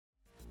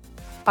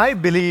I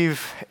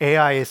believe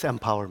AI is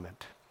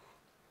empowerment.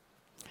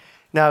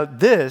 Now,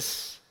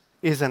 this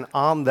is an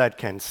arm that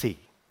can see.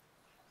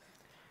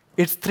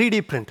 It's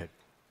 3D printed.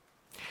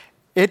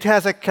 It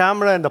has a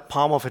camera in the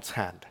palm of its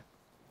hand.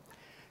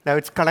 Now,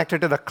 it's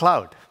connected to the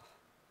cloud.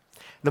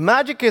 The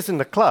magic is in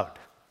the cloud.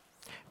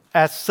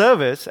 A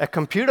service, a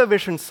computer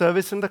vision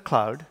service in the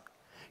cloud,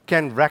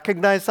 can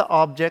recognize the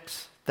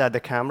objects that the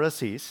camera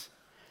sees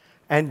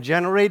and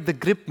generate the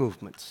grip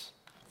movements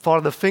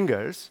for the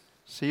fingers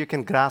so you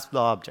can grasp the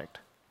object.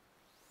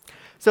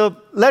 So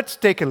let's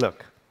take a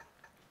look.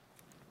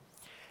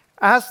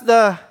 As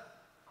the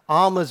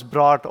arm is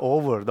brought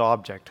over the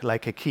object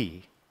like a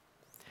key,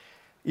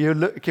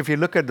 if you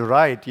look at the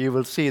right, you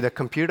will see the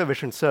computer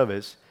vision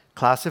service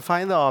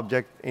classifying the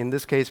object, in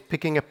this case,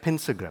 picking a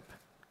pincer grip.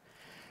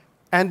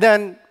 And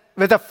then,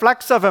 with a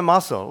flex of a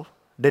muscle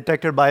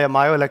detected by a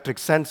myoelectric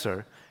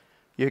sensor,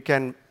 you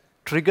can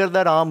trigger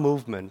that arm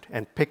movement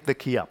and pick the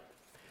key up.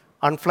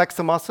 Unflex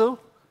the muscle,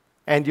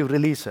 and you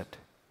release it.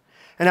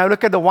 And now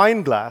look at the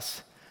wine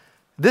glass.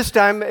 This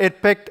time,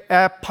 it picked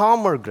a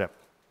palmar grip,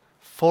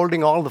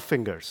 folding all the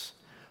fingers.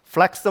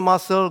 Flex the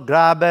muscle,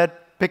 grab it,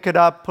 pick it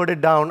up, put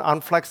it down,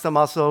 unflex the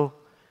muscle,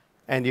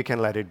 and you can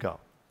let it go.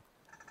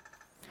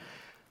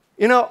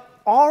 You know,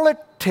 all it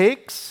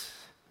takes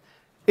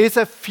is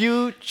a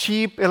few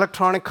cheap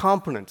electronic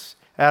components,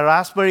 a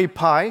Raspberry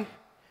Pi,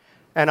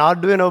 an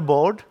Arduino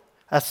board,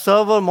 a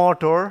servo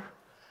motor,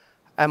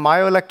 a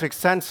myoelectric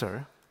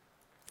sensor.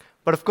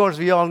 But of course,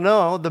 we all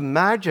know the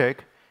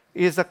magic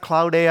is a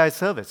cloud AI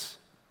service.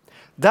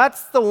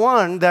 That's the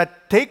one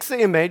that takes the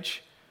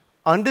image,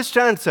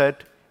 understands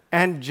it,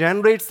 and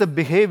generates the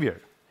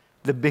behavior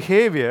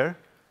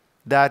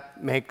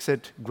that makes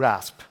it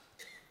grasp.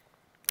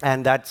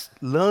 And that's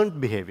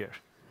learned behavior.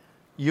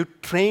 You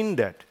trained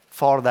it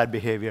for that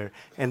behavior,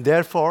 and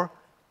therefore,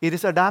 it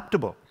is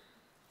adaptable.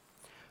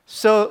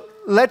 So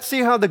let's see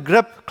how the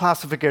grip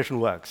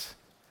classification works.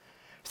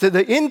 So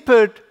the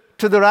input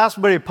to the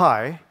Raspberry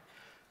Pi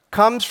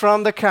comes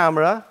from the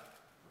camera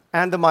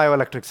and the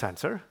myoelectric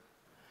sensor.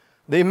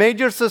 The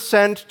images are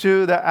sent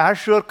to the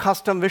Azure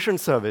Custom Vision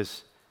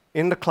Service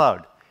in the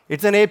cloud.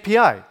 It's an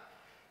API.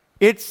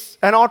 It's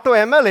an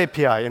AutoML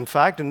API, in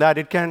fact, in that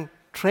it can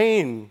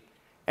train,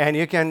 and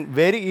you can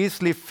very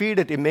easily feed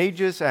it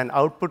images and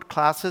output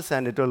classes,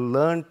 and it will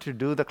learn to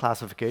do the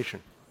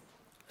classification.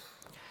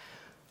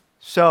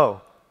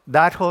 So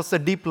that hosts a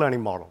deep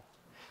learning model.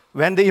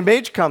 When the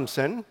image comes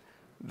in,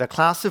 the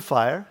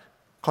classifier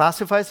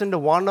classifies into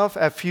one of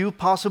a few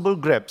possible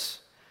grips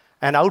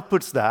and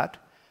outputs that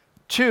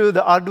to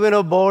the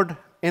Arduino board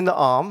in the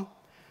arm,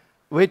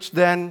 which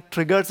then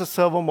triggers the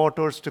servo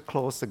motors to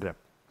close the grip.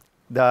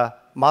 The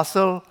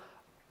muscle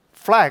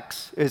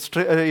flex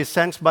is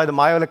sensed by the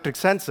myoelectric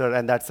sensor,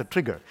 and that's the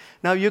trigger.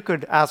 Now, you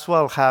could as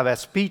well have a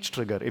speech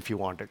trigger if you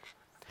wanted.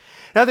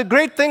 Now, the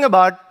great thing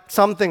about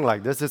something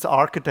like this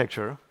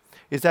architecture,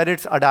 is that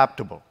it's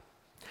adaptable.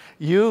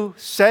 You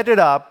set it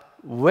up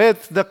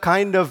with the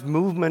kind of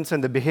movements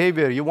and the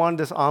behavior you want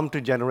this arm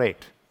to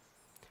generate,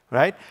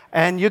 right?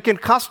 And you can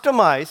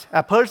customize,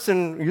 a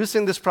person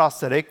using this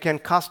prosthetic can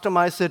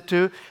customize it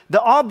to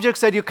the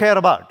objects that you care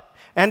about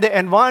and the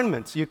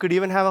environments. You could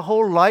even have a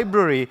whole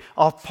library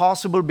of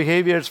possible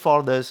behaviors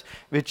for this,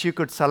 which you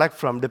could select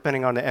from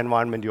depending on the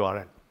environment you are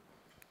in.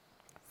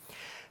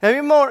 And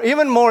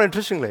even more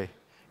interestingly,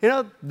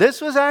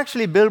 this was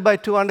actually built by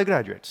two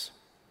undergraduates.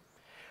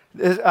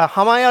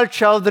 Hamayal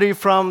Chowdhury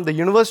from the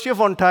University of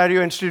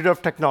Ontario Institute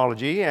of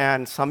Technology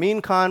and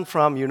Samin Khan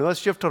from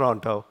University of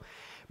Toronto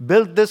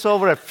built this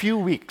over a few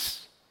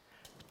weeks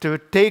to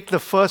take the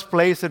first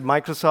place at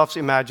Microsoft's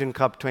Imagine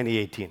Cup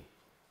 2018.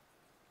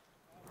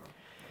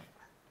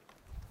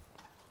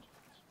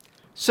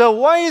 So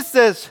why is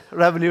this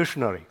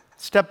revolutionary?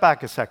 Step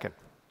back a second.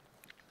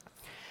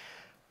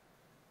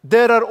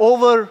 There are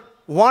over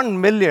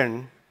 1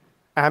 million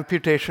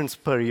amputations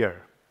per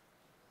year.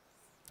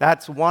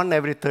 That's 1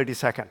 every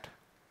 32nd.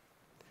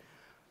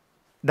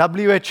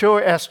 WHO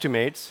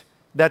estimates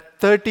that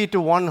 30 to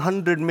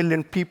 100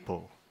 million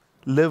people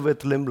live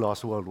with limb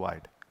loss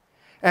worldwide.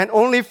 And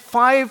only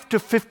 5 to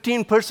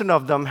 15%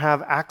 of them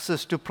have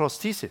access to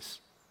prostheses.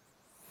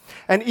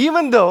 And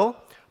even though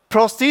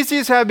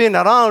prostheses have been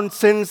around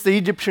since the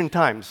Egyptian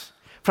times,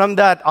 from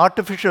that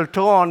artificial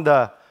toe on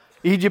the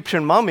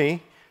Egyptian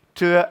mummy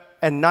to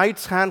a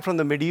knight's hand from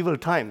the medieval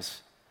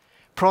times,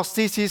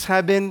 prostheses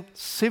have been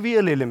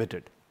severely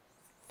limited.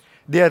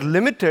 They are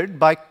limited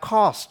by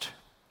cost.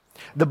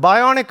 The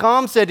bionic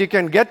arms that you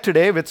can get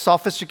today with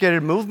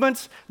sophisticated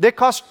movements, they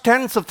cost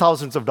tens of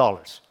thousands of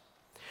dollars.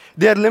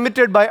 They are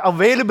limited by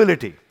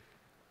availability.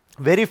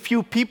 Very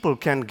few people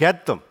can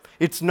get them.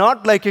 It's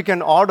not like you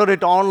can order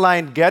it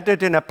online, get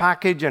it in a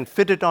package, and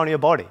fit it on your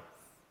body.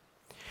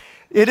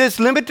 It is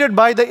limited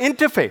by the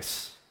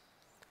interface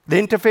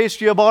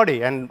to your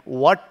body, and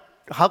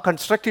how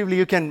constructively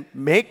you can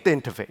make the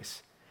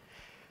interface.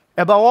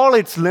 Above all,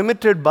 it's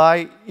limited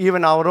by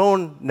even our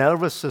own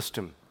nervous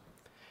system,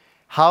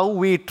 how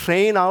we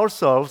train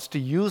ourselves to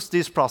use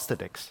these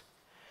prosthetics.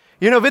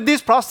 With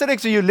these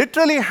prosthetics, you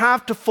literally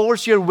have to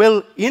force your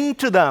will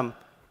into them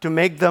to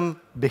make them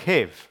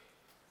behave.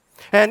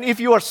 And if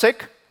you are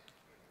sick,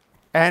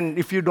 and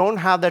if you don't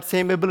have that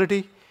same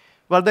ability,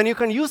 well, then you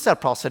can use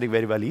that prosthetic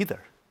very well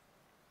either.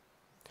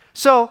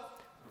 So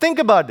think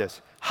about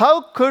this.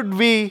 How could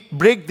we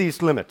break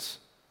these limits?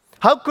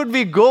 How could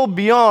we go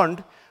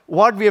beyond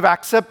what we have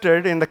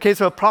accepted in the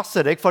case of a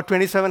prosthetic for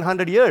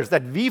 2,700 years,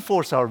 that we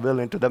force our will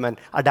into them and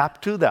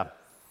adapt to them?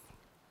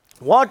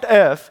 What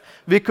if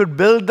we could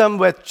build them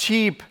with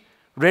cheap,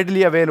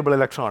 readily available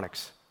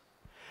electronics?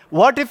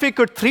 What if we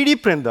could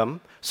 3D print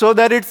them so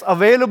that it's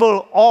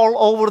available all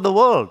over the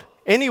world,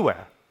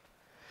 anywhere?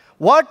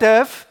 What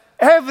if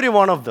every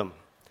one of them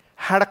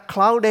had a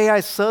cloud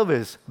AI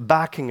service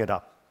backing it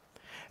up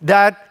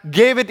that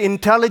gave it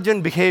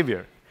intelligent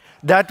behavior,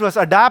 that was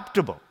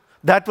adaptable,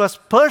 that was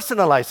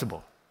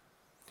personalizable?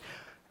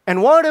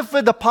 And what if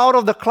with the power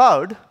of the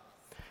cloud,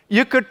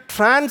 you could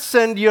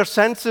transcend your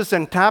senses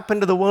and tap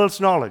into the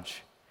world's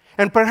knowledge,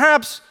 and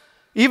perhaps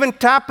even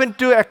tap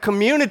into a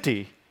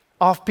community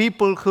of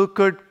people who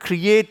could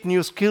create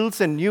new skills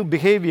and new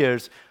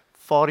behaviors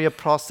for your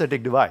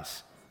prosthetic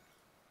device?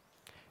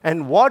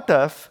 And what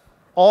if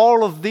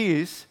all of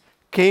these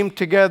came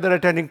together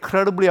at an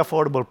incredibly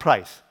affordable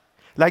price?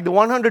 Like the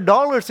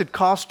 $100 it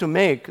costs to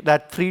make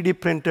that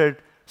 3D printed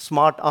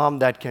smart arm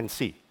that can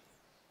see.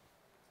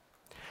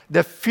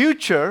 The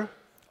future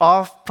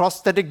of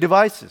prosthetic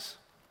devices.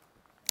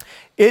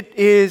 It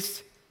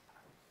is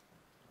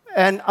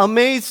an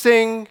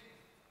amazing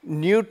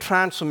new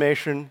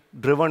transformation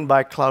driven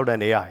by cloud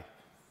and AI.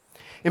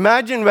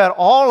 Imagine where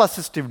all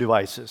assistive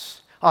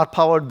devices are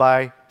powered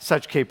by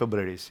such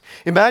capabilities.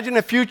 Imagine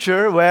a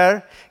future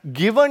where,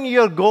 given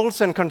your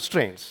goals and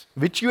constraints,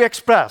 which you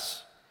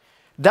express,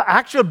 the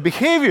actual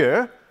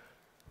behavior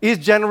is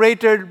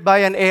generated by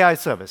an AI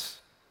service.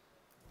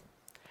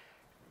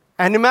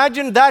 And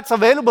imagine that's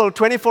available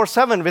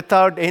 24/7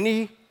 without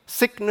any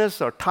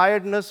sickness or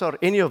tiredness or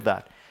any of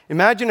that.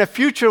 Imagine a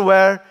future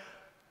where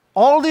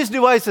all these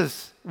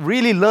devices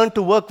really learn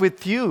to work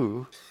with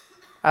you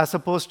as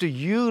opposed to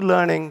you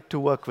learning to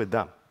work with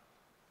them.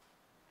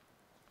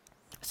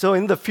 So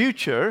in the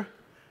future,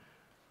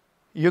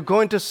 you're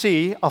going to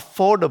see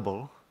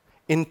affordable,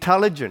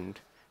 intelligent,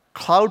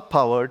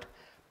 cloud-powered,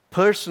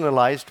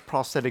 personalized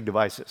prosthetic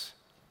devices.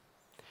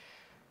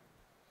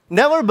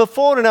 Never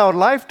before in our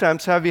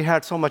lifetimes have we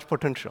had so much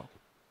potential.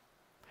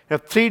 You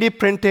have 3D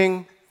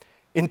printing,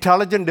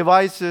 intelligent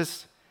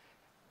devices,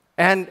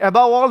 and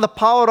above all, the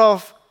power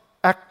of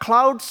a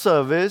cloud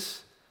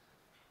service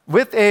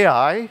with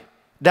AI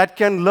that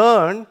can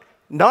learn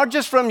not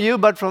just from you,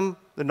 but from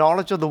the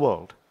knowledge of the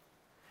world.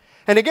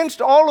 And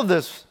against all of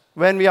this,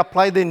 when we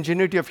apply the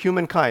ingenuity of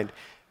humankind,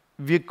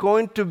 we're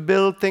going to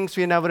build things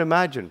we never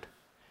imagined,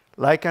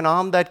 like an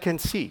arm that can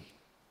see.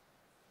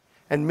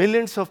 And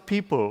millions of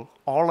people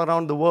all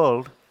around the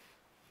world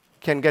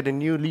can get a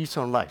new lease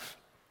on life.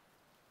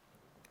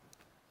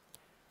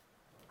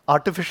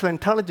 Artificial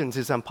intelligence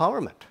is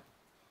empowerment.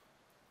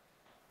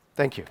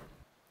 Thank you.